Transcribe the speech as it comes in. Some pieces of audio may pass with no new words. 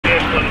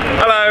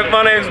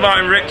my name's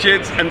Martin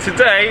Richards and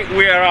today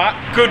we are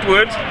at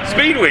Goodwood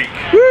Speedweek.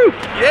 Woo!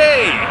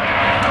 Yay!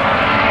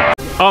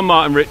 I'm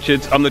Martin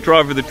Richards, I'm the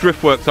driver of the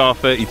Driftworks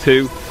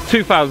R32,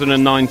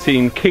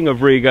 2019 King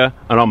of Riga,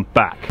 and I'm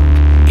back.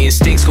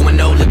 Instincts going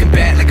no, looking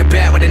bad like a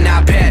bat with an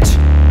eye patch.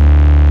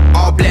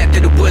 All black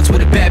through the woods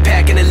with a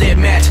backpack and a lit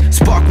match.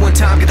 Spark one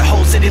time, get the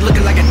whole city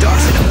looking like a dark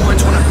city.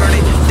 Orange wanna burn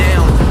it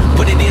down,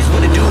 but it is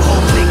what it do.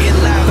 Hopefully get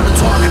live on the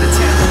talk of the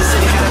town. The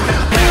city had a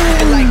mouth.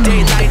 And like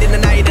daylight in the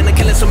night, and I'm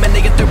killing so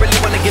many that they really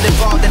wanna get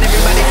involved. And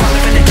everybody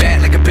falling in the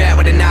bat like a bat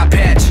with an eye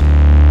patch.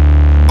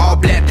 All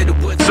black through the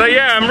woods. So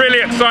yeah, I'm really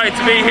excited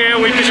to be here.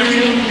 We've been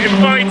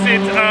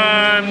invited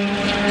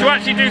to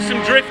actually do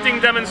some drifting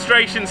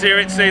demonstrations here.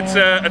 It's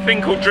a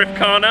thing called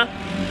Gymkhana.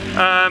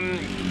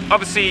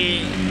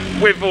 Obviously,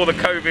 with all the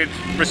COVID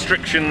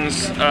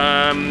restrictions,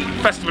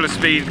 Festival of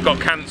Speed got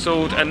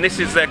cancelled, and this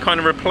is their kind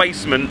of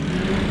replacement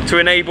to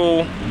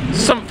enable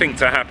something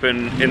to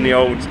happen in the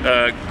old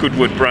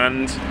Goodwood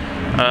brand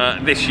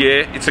this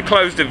year. It's a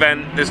closed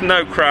event, there's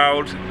no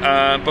crowd,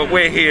 but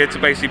we're here to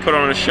basically put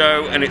on a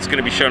show, and it's going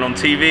to be shown on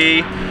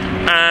TV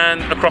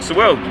and across the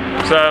world.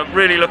 So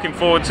really looking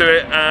forward to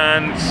it,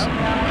 and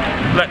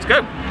let's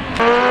go.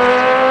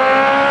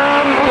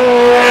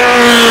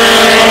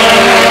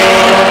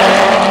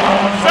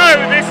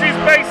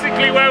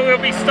 Basically where we'll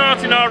be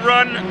starting our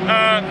run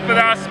for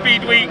our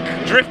Speedweek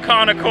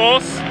Gymkhana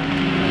course.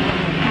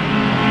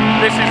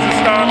 This is the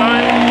start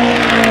line.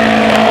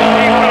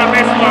 We've got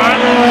this one.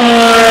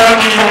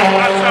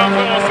 That sounds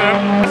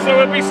awesome. So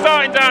we'll be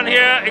starting down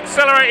here,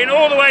 accelerating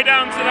all the way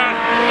down to that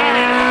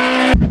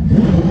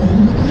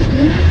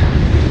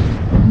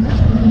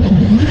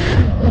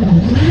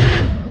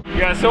barrier.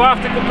 Yeah, so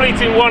after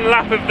completing one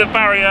lap of the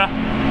barrier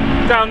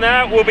down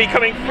there, we'll be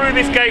coming through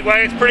this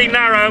gateway. It's pretty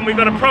narrow and we've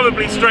got to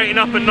probably straighten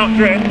up and not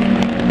drift,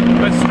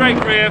 but straight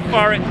through here,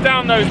 fire it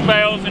down those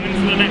bales and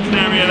into the next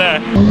area there.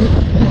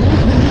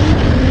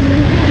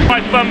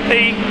 Quite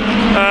bumpy.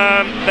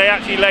 They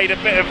actually laid a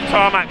bit of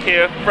tarmac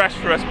here fresh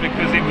for us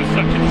because it was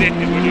such a dip,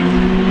 it would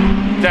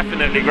have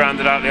definitely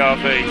grounded out the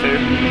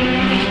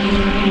R32.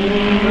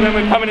 And then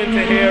we're coming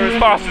into here as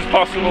fast as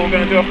possible. We're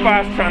going to do a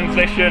fast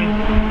transition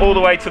all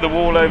the way to the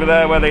wall over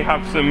there where they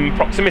have some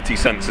proximity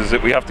sensors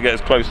that we have to get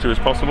as close to as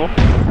possible.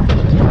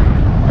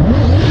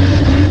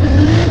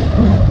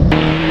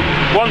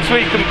 Once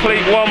we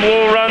complete one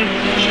wall run,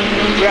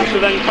 we have to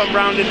then come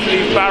round into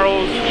these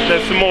barrels.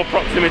 There's some more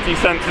proximity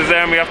sensors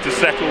there and we have to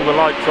set all the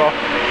lights off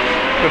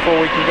before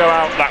we can go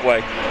out that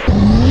way.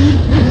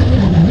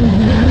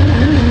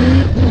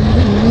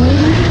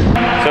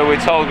 So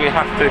we're told we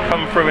have to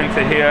come through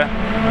into here,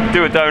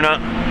 do a donut.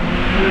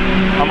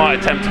 I might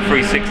attempt a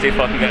 360 if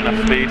I can get enough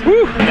speed.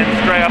 Woo! And then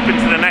straight up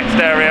into the next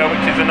area,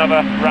 which is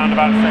another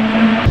roundabout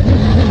section.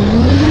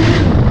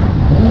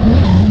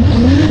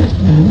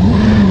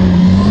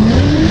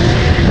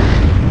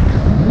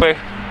 We're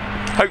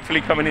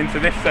hopefully coming into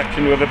this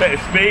section with a bit of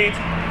speed.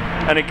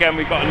 And again,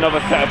 we've got another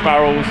set of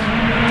barrels,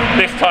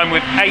 this time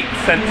with 8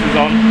 sensors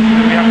on.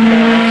 We have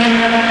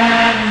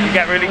to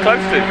get really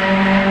close to.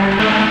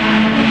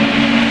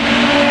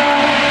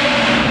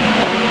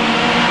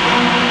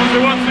 So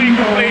once we've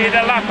completed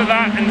a lap of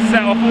that and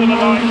set off all the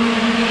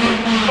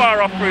lights,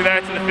 fire off through there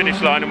to the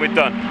finish line and we're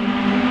done.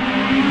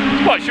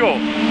 It's quite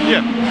short.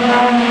 Yeah.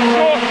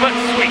 Short but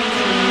sweet.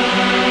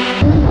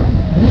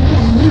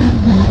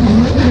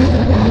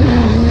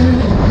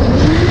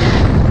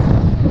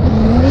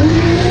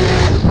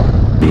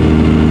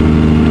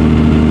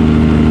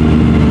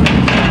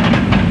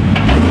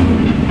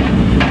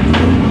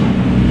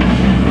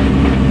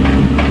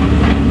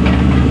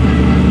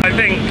 I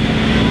think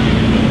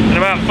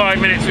 5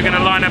 minutes we're going to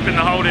line up in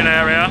the holding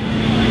area,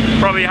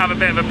 probably have a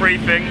bit of a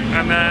briefing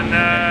and then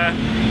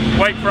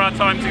wait for our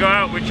time to go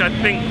out, which I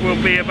think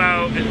will be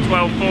about at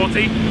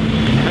 12:40.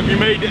 Have you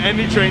made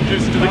any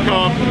changes to the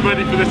car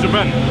ready for this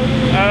event?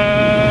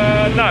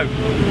 No,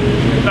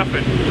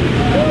 nothing.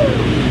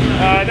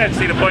 I don't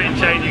see the point in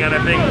changing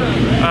anything.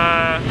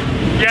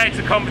 Yeah, it's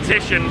a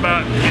competition,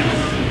 but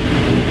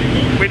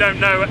we don't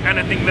know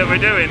anything that we're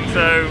doing,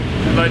 so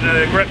I don't know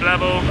the grip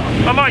level.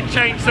 I might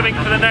change something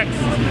for the next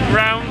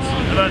round,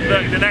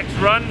 the next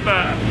run,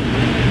 but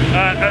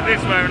at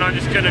this moment I'm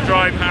just going to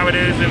drive how it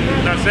is and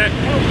that's it.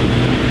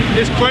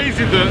 It's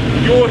crazy that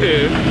you're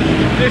here,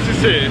 this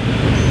is here,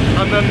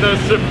 and then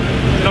there's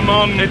them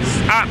on. It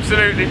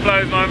absolutely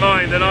blows my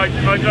mind, and I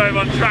drove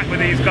on track with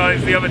these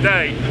guys the other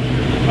day.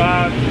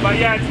 But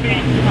yeah, it's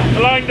me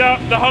lined up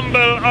the humble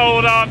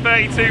old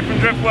R32 from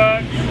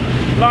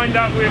Driftworks, lined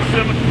up with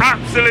some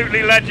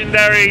absolutely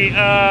legendary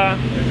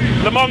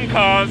Le Mans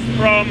cars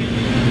from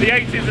the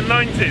 80s and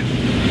 90s.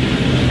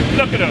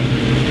 Look at them.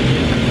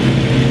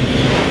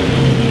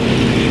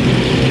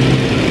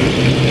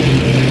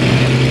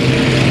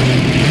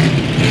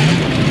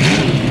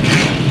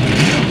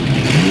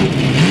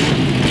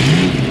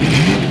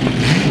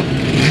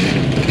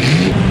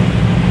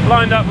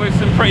 Lined up with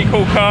some pretty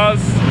cool cars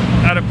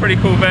at a pretty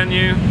cool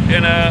venue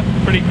in a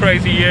pretty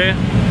crazy year.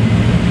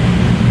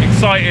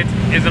 Excited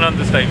is an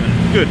understatement.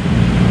 Good.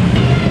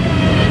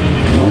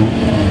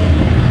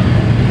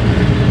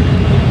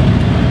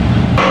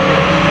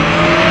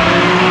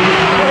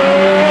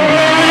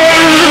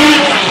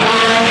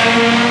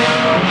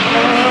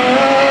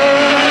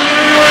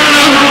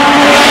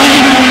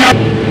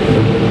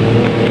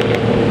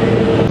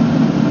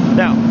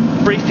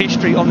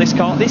 on this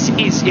car. This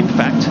is, in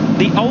fact,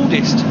 the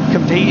oldest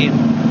competing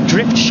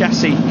drift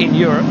chassis in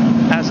Europe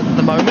as at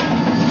the moment.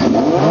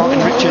 Martin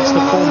Richards,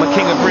 the former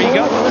King of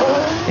Riga,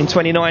 in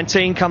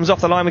 2019 comes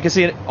off the line. We can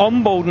see an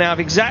onboard now of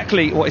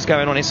exactly what is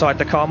going on inside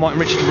the car. Martin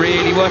Richards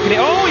really working it.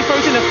 Oh, he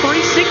throws in a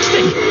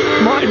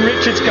 360. Martin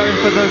Richards going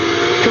for the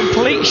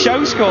complete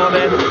show score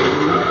then,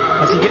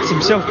 as he gets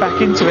himself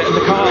back into it, and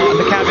the car and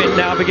the cabin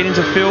now beginning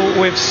to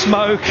fill with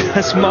smoke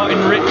as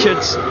Martin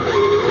Richards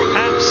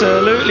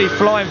absolutely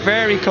flying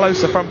very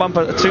close to the front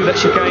bumper to that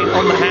chicane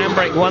on the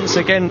handbrake once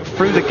again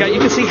through the gate. You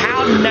can see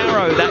how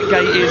narrow that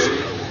gate is,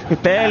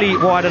 barely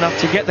wide enough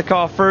to get the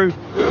car through,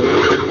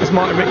 as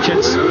Martin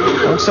Richards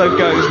also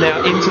goes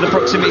now into the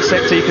proximity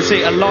sector. You can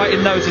see a light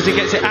in nose as he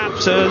gets it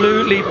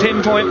absolutely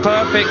pinpoint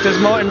perfect as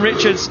Martin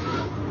Richards.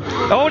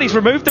 Oh, and he's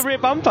removed the rear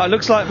bumper.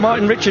 Looks like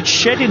Martin Richards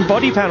shedding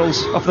body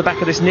panels off the back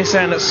of this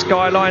Nissan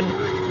Skyline.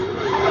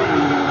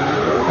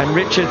 And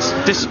Richards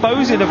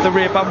disposing of the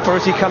rear bumper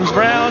as he comes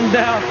round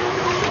now,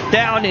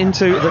 down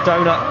into the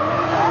donut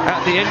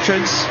at the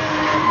entrance.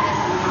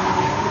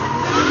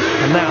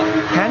 And now,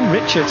 can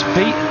Richards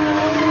beat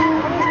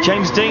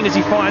James Dean as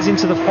he fires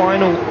into the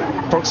final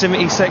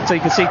proximity sector?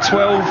 You can see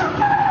 12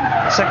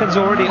 seconds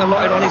already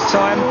allotted on his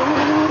time.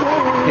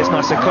 Gets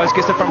nice and close,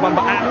 gets the front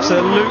bumper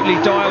absolutely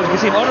dialed. You can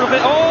see him on a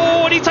bit.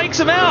 Oh, and he takes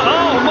him out.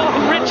 Oh,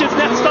 Martin Richards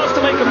now starts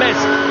to make a mess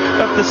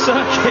of the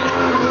circuit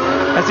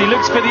as he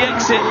looks for the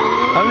exit.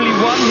 Only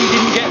one he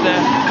didn't get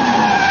there.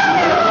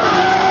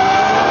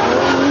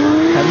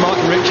 And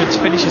Martin Richards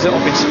finishes it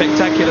off in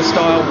spectacular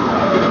style.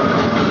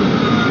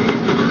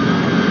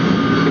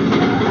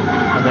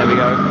 And there we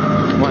go.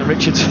 Martin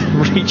Richards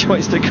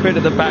rejoins the grid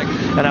at the back,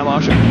 and now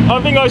Marshall. I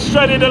think I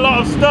shredded a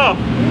lot of stuff.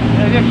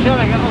 Yeah, you're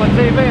showing it on the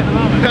TV at the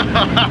moment.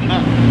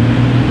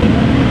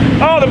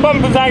 Oh, the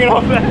bumper's hanging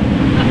off there.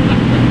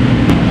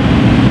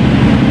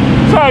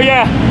 So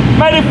yeah,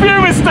 made a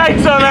few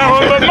mistakes on that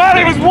one, but man,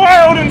 it was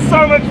wild and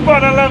so much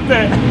fun. I loved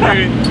it.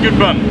 It's good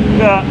fun.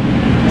 Yeah.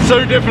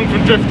 So different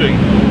from drifting.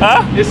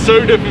 Huh? It's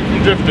so different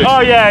from drifting.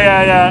 Oh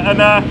yeah.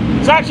 And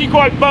it's actually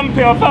quite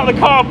bumpy. I felt the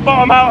car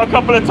bottom out a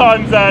couple of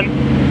times then.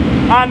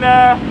 And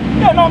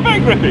yeah, not very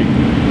grippy.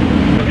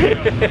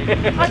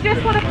 I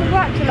just want to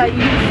congratulate you.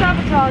 You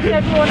sabotaged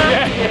everyone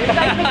after you.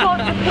 They forgot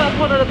to put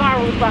one of the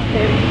barrels back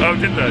in. Oh,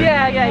 did they?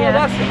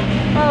 Yeah.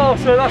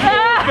 So that's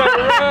what's going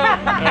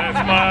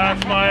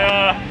around.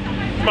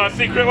 That's my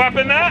secret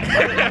weapon there.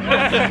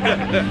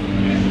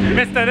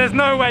 Mister, there's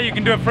no way you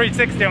can do a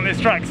 360 on this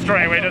track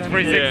straight away. That's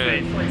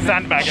 360. Yeah.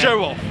 Sandbag.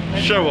 Show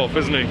off,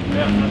 isn't he?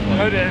 Yeah.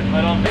 What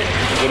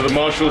do the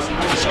marshals,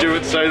 the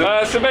stewards say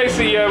then? So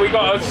basically, we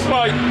got a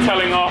slight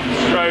telling off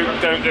stroke,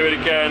 don't do it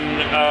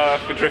again,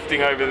 for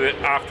drifting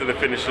after the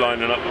finish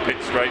line and up the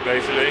pit straight,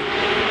 basically.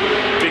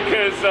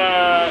 Because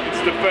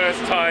it's the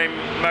first time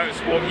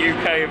Motorsport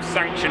UK have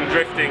sanctioned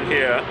drifting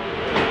here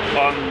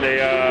on the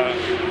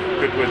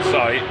Goodwood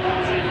site.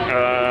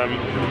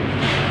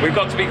 We've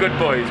got to be good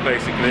boys,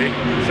 basically.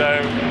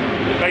 So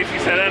basically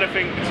said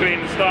anything between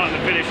the start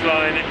and the finish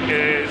line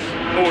is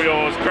all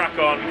yours, crack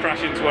on,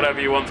 crash into whatever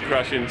you want to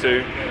crash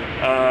into.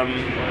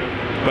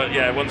 But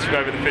yeah, once you go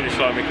over the finish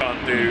line, we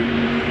can't do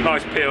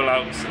nice peel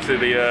outs to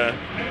the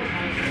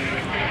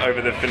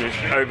over the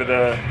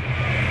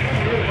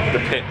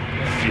pit,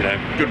 you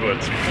know. Good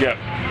words. Yeah.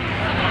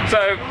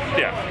 So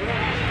yeah,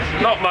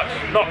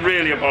 not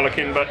really a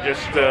bollocking, but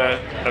just a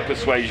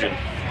persuasion.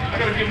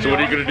 So what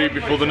are you going to do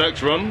before the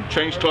next run?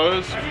 Change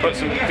tyres? Put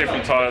some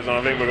different tyres on.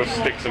 I think we're going to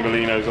stick some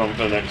Molinos on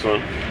for the next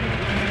one.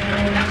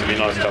 It'd be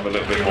nice to have a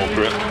little bit more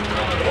grip.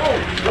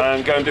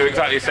 And go and do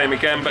exactly the same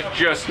again, but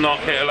just not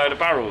hit a load of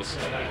barrels.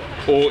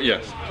 Or,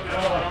 yes.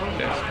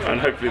 And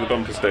hopefully the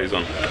bumper stays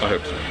on. I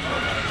hope so.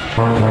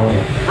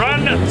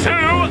 Run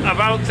 2,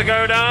 about to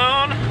go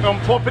down. On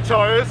proper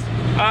tyres?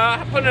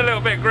 Putting a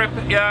little bit of grip,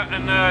 yeah,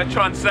 and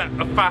try and set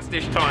a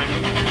fastish time.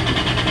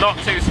 Not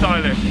too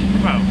stylish.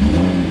 Well,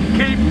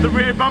 keep the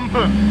rear bumper.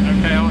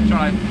 Okay, I'll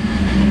try.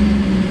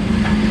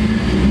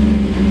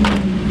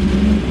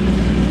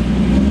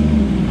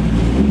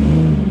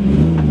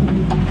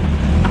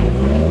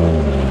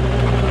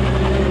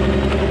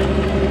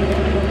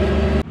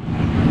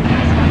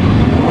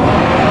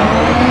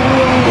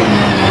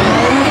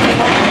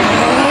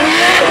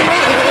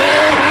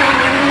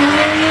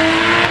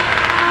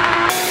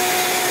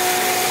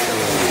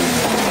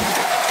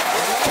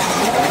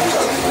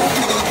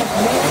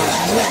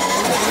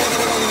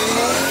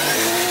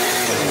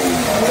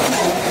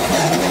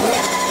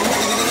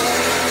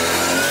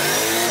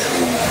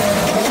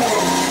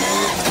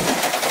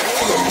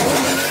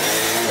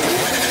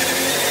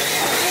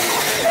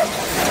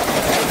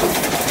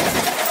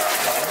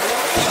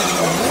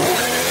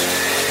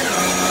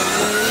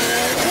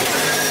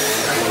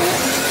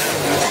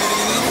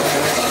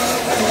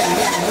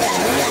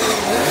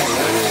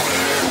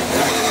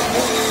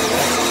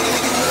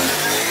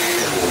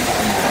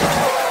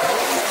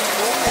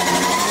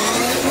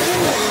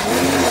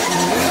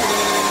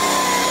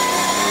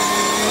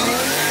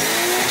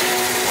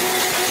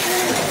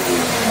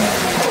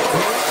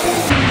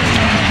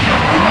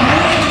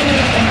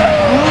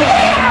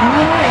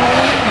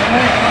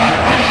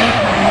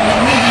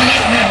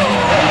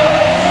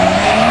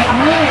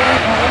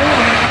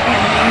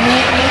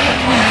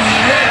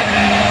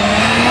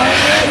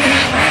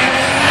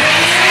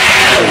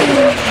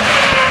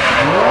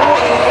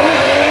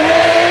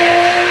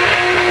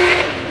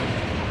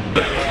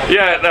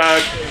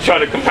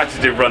 tried a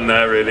competitive run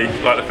there really,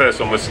 like the first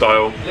one was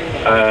style,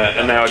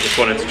 and now I just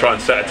wanted to try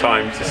and set a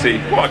time to see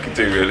what I could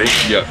do really.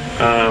 Yeah.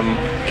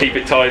 Keep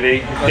it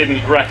tidy,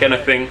 didn't wreck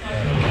anything.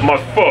 My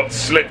foot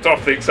slipped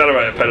off the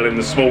accelerator pedal in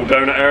the small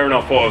donut area and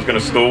I thought I was going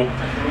to stall,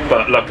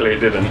 but luckily it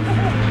didn't.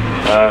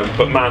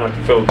 But man, I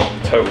could feel the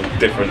total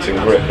difference in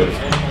grip of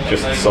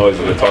just the size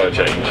of the tyre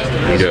change.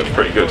 It's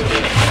pretty good.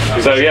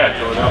 So yeah,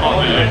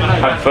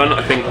 had fun.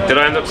 I think, did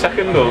I end up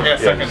second or? Yeah,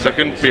 second.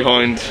 Second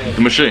behind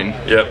the machine.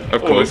 Yeah,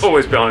 of course.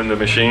 Always behind the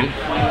machine.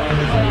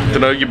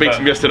 Don't know, you beat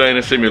him yesterday in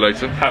a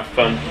simulator. Have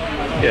fun.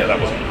 Yeah, that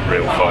wasn't a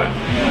real fight.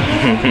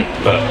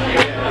 But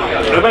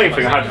the main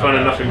thing, I had fun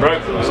and nothing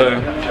broke.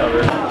 So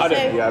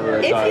if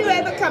you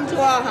ever come to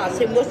our house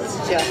in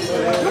Worcestershire.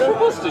 From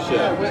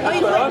Worcestershire?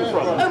 That's where I'm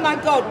from. Oh my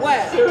God,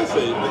 where?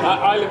 Seriously?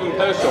 I live in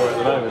Pershore at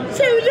the moment.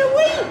 So do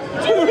we.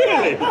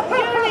 Really?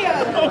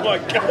 Julian. Oh my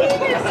God. He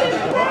lives in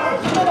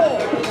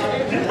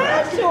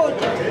Pershore.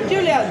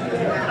 Julian.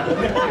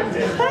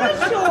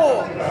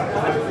 Pershore.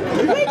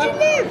 Where do you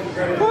live?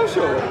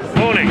 Pershore.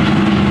 morning.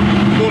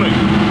 Morning.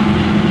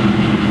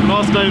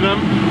 Last day then?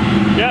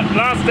 Yep,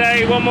 last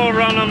day, one more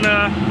run on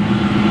the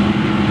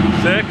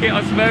circuit,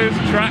 I suppose,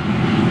 track.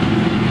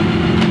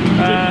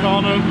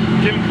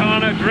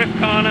 Gymkhana,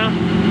 Driftkhana.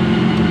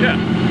 Yeah.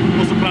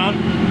 What's the plan?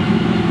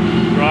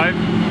 Drive.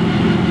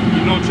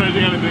 You're not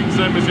changing anything,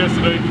 same as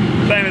yesterday?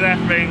 Same as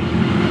everything.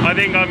 I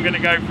think I'm going to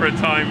go for a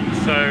time,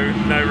 so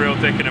no real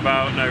dicking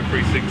about, no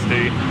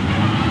 360.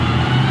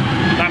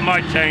 That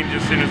might change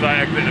as soon as I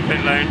exit the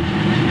pit lane.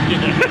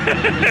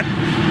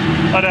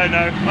 I don't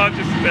know, I'll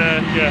just,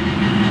 yeah.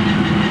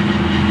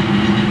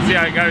 See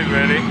how it goes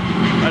really.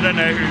 I don't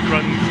know whose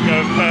runs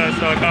go first,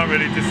 so I can't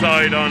really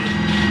decide on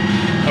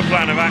a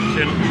plan of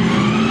action.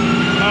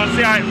 I'll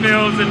see how it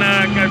feels and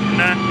go from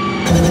there.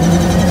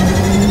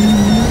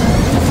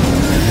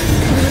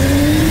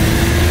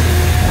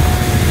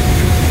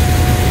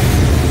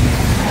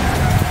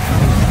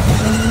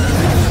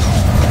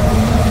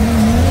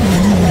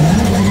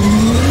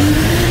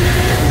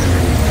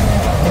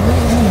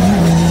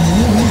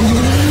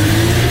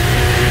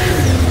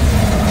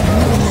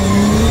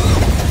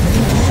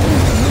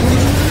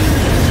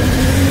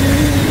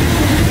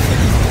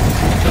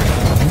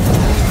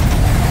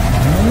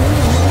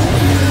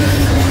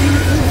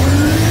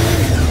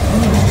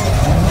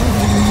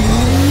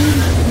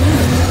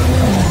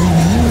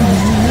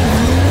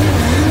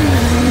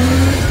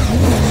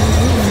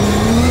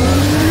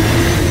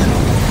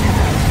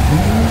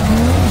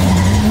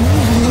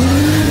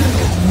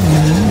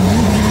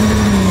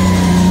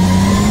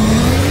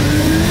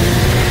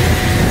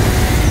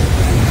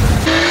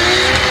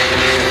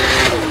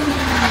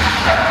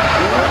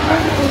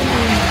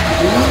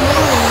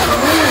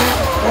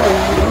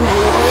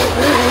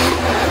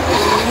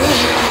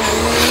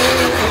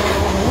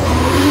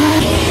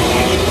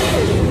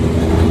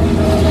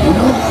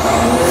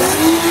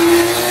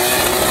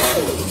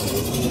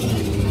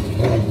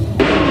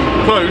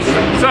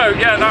 So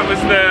yeah, that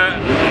was the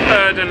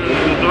third and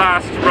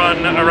last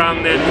run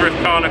around the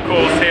Driftworks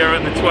course here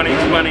at the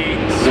 2020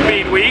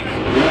 Speedweek.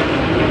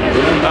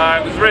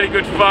 It was really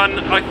good fun.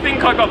 I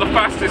think I got the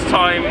fastest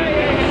time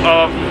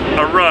of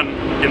a run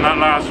in that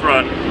last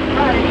run.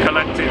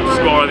 Collective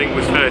score I think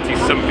was 30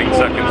 something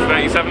seconds,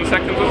 37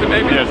 seconds was it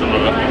maybe? Yeah,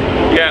 something like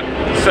that. Yeah,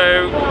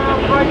 so,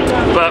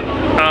 but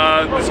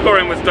the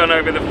scoring was done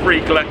over the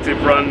 3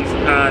 collective runs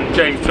and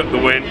James took the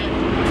win.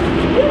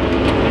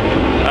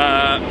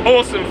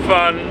 Awesome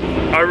fun.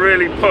 I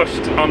really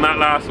pushed on that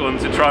last one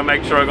to try and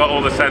make sure I got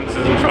all the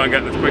sensors and try and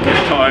get the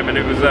quickest time, and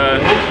it was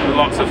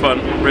lots of fun.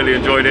 Really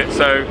enjoyed it.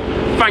 So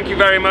thank you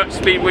very much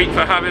Speedweek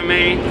for having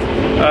me.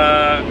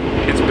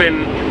 It's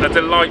been a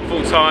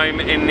delightful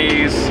time in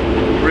these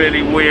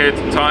really weird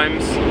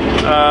times,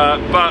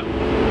 but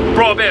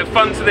brought a bit of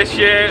fun to this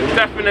year.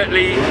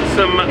 Definitely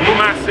some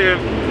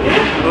massive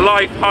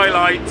life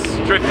highlights,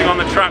 drifting on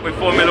the track with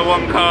Formula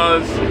 1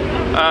 cars,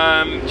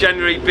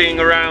 generally being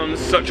around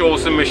such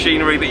awesome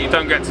machinery that you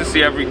don't get to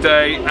see every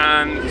day,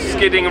 and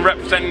skidding and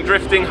representing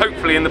drifting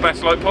hopefully in the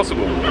best light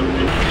possible.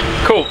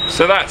 Cool,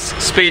 so that's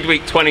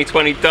Speedweek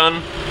 2020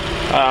 done.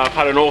 I've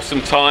had an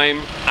awesome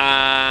time,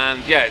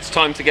 and yeah, it's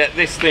time to get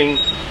this thing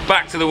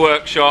back to the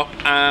workshop,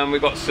 and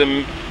we've got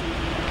some,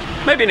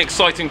 maybe an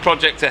exciting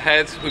project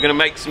ahead. We're going to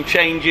make some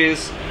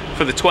changes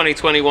for the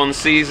 2021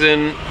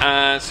 season,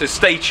 so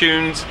stay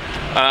tuned.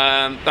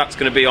 That's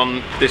going to be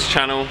on this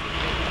channel.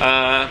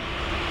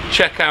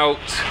 Check out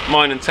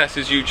mine and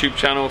Tess's YouTube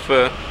channel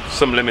for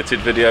some limited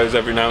videos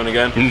every now and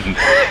again.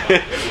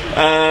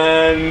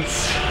 And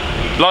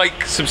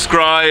like,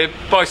 subscribe,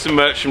 buy some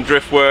merch from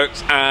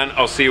Driftworks, and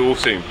I'll see you all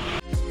soon.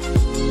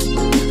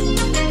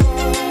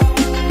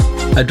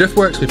 At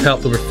Driftworks, we've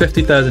helped over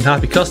 50,000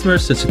 happy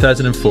customers since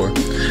 2004.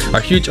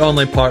 Our huge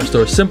online parts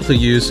store is simple to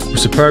use, with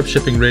superb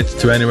shipping rates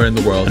to anywhere in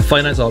the world, and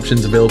finance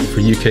options available for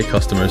UK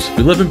customers.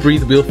 We live and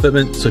breathe wheel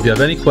fitment, so if you have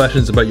any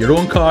questions about your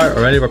own car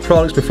or any of our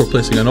products before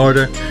placing an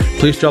order,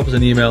 please drop us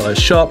an email at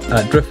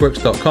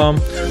shop@driftworks.com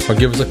or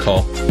give us a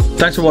call.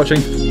 Thanks for watching.